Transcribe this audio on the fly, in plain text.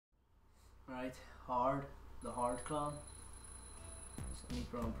Right, hard. The hard clan. Sneak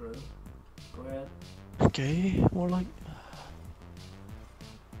run through. Go ahead. Okay, more like.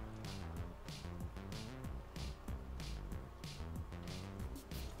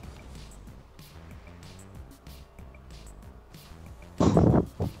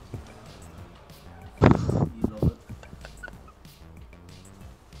 You love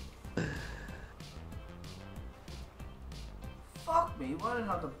it. Fuck me, why did I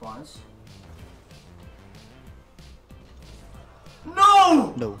have to bounce?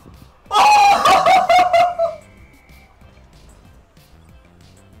 No! No.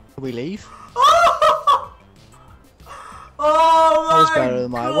 Can we leave? Oh That was my better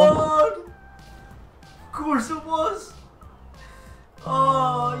than my god! Of course it was!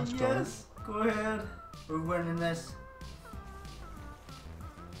 Oh that's yes! Go ahead. We're winning this.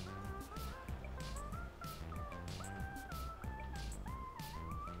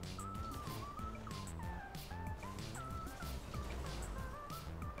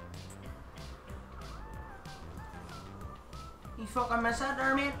 You fucking miss that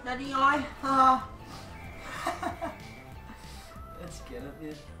there, mate? Did you lie? Let's get it,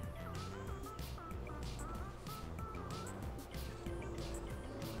 mate.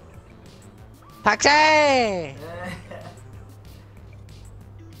 Taxi!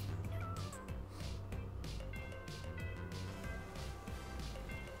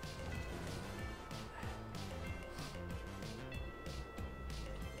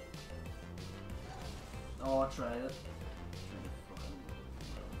 Oh, I tried it.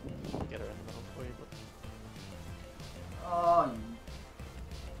 Get her in the middle for you, but. Oh, you.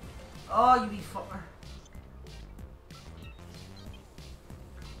 Oh, you be fucker.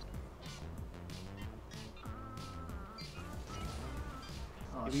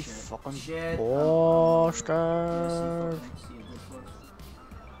 Oh, You shit. fucking Shit. bastard. Yes, you fucking see it first.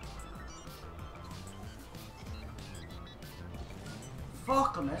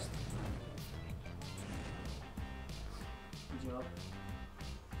 Fuck, I missed. Good job.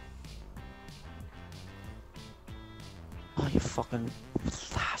 Oh, you fucking.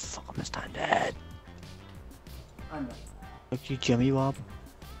 Ah, fuck, I'm stand dead. I'm back. Look, you Jimmy Wob.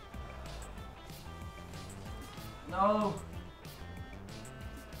 No.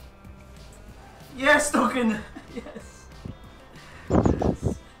 Yes, Duncan. Yes.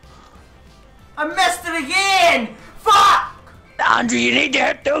 Yes. I missed it again. Fuck. Andrew, you need to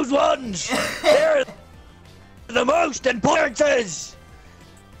hit those ones! They're the most important!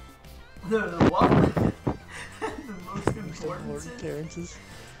 The what? The most important. clearances.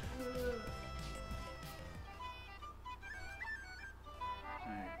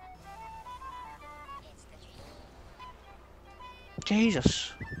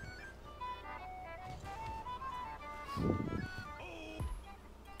 Jesus.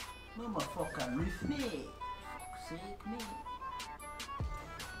 Motherfucker, roof me. Fuck's sake, me.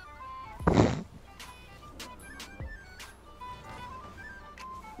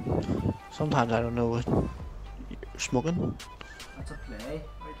 Sometimes I don't know what you're smoking. That's a play,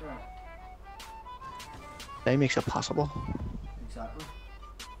 right there. That makes it possible. Exactly.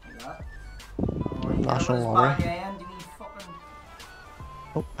 Like that. Oh, you National his lottery. back end, you fucking...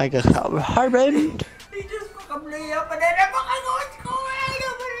 Oh, I got harbined. He just fucking blew up and then I fucking go away.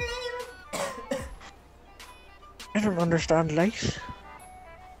 I don't understand life.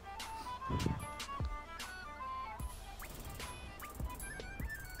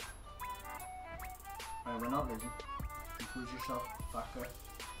 Right, we're not losing. Compose yourself back there.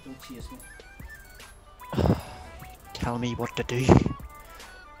 Don't chase me. Tell me what to do.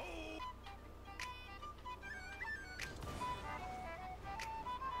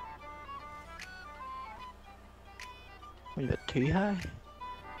 Are you a bit too high?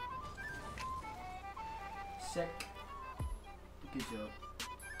 Sick. Good job.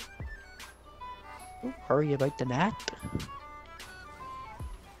 Don't worry about the net.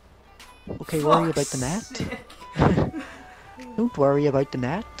 Okay, worry about the net. Don't worry about the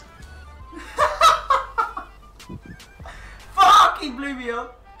net. Fuck! He blew me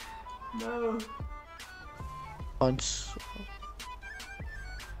up. No. Once.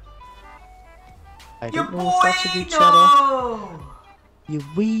 I Your don't know boy, if that's a good setup. no! You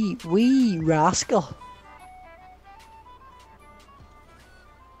wee rascal.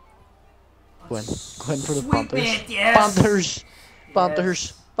 Go in for the Sweet Panthers. mate, yes. Panthers! Panthers!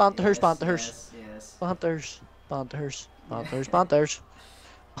 Yes. Panthers! Yes, Panthers! yes, yes. Panthers! Panthers! Panthers! Panthers!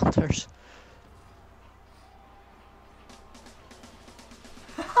 Panthers!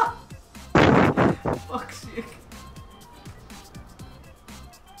 Fuck's sake.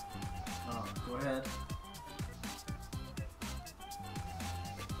 Oh, go ahead.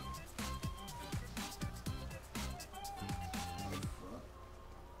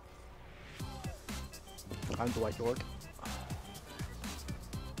 I'm Dwight York.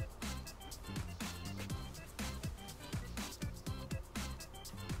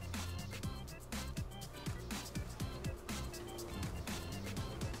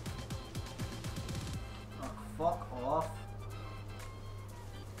 Oh, fuck off.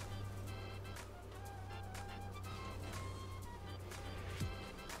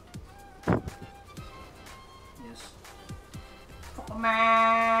 Yes. Fucking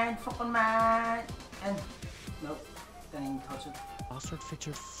man! Fucking man! And nope, didn't even touch it. Bastard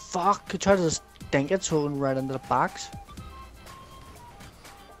featured. Fuck! I tried to just dink it so it went right into the box.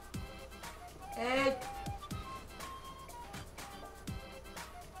 Hey!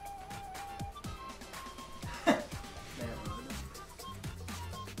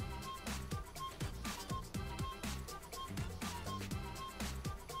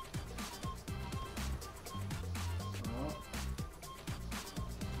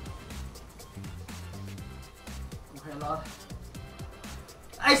 Okay, lad.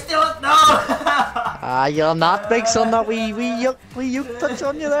 I still no. Ah, you're not big son. That we yuk touch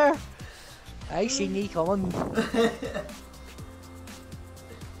on you there. I seen you coming.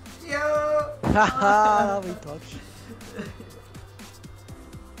 Yo. Haha, we touch.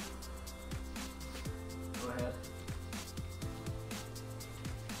 Go ahead.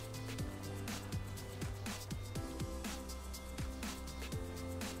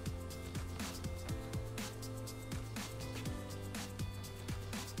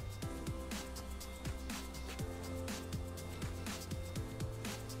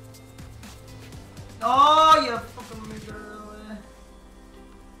 Oh, you fucking moved it away.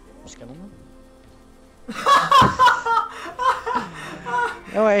 Skin on them.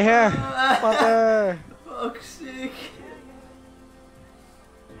 No way here. Mother. Fuck's sake.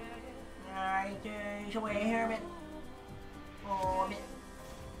 Alright, there's a way here, mate. Oh, mate.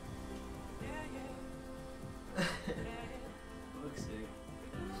 Fuck's sake.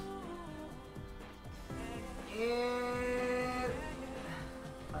 Yeah.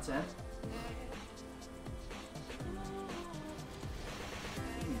 That's it.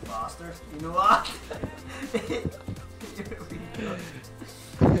 You bastard. You know what?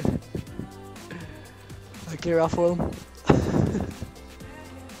 I clear off for them.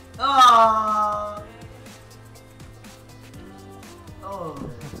 Oh. Oh.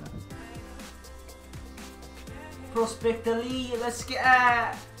 Prospectally, let's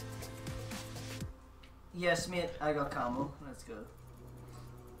get. Yes, mate. I got combo. Let's go.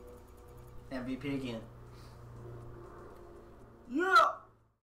 MVP again. Yeah.